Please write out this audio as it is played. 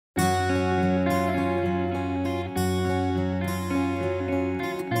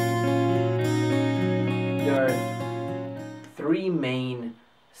three main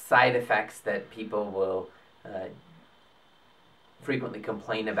side effects that people will frequently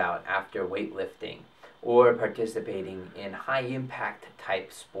complain about after weightlifting or participating in high impact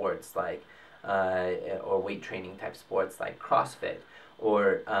type sports like or weight training type sports like CrossFit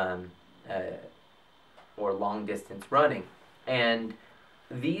or long distance running. And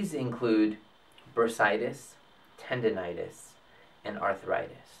these include bursitis, tendinitis, and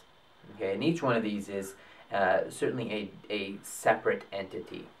arthritis. Okay, and each one of these is certainly a separate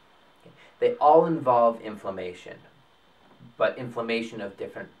entity. Okay. They all involve inflammation, but inflammation of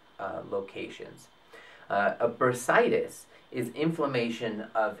different locations. A bursitis is inflammation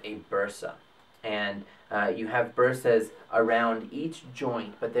of a bursa, and you have bursas around each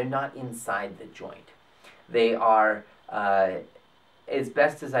joint, but they're not inside the joint. They are, as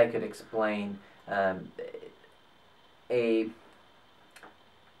best as I could explain, a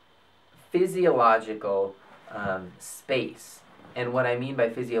physiological space. And what I mean by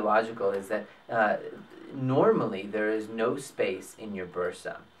physiological is that normally there is no space in your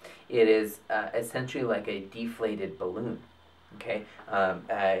bursa. It is essentially like a deflated balloon. Okay,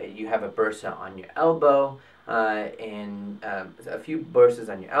 you have a bursa on your elbow, and a few bursas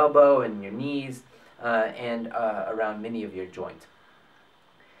on your elbow and your knees, and around many of your joints.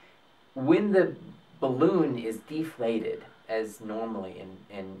 When the balloon is deflated, as normally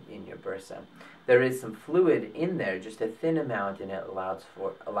in your bursa, there is some fluid in there, just a thin amount, and it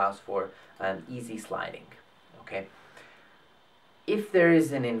allows for easy sliding. Okay. If there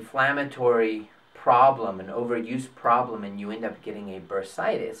is an inflammatory problem, an overuse problem, and you end up getting a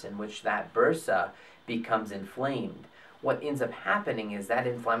bursitis in which that bursa becomes inflamed, what ends up happening is that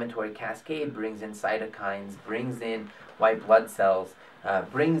inflammatory cascade brings in cytokines, brings in white blood cells,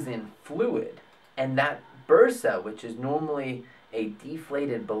 brings in fluid, and that bursa, which is normally a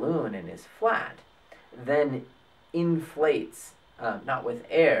deflated balloon and is flat, then inflates, not with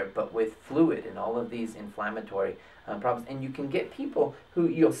air, but with fluid and all of these inflammatory problems. And you can get people who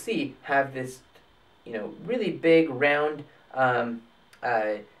you'll see have this, really big, round, kind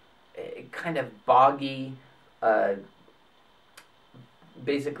of boggy,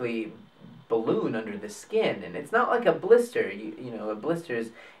 basically balloon under the skin, and it's not like a blister. A blister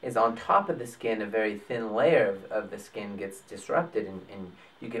is on top of the skin. A very thin layer of the skin gets disrupted, and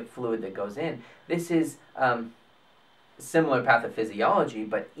you get fluid that goes in. This is similar pathophysiology,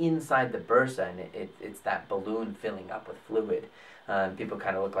 but inside the bursa, and it's that balloon filling up with fluid. People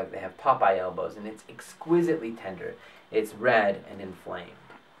kind of look like they have Popeye elbows, and it's exquisitely tender. It's red and inflamed.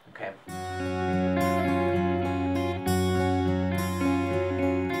 Okay.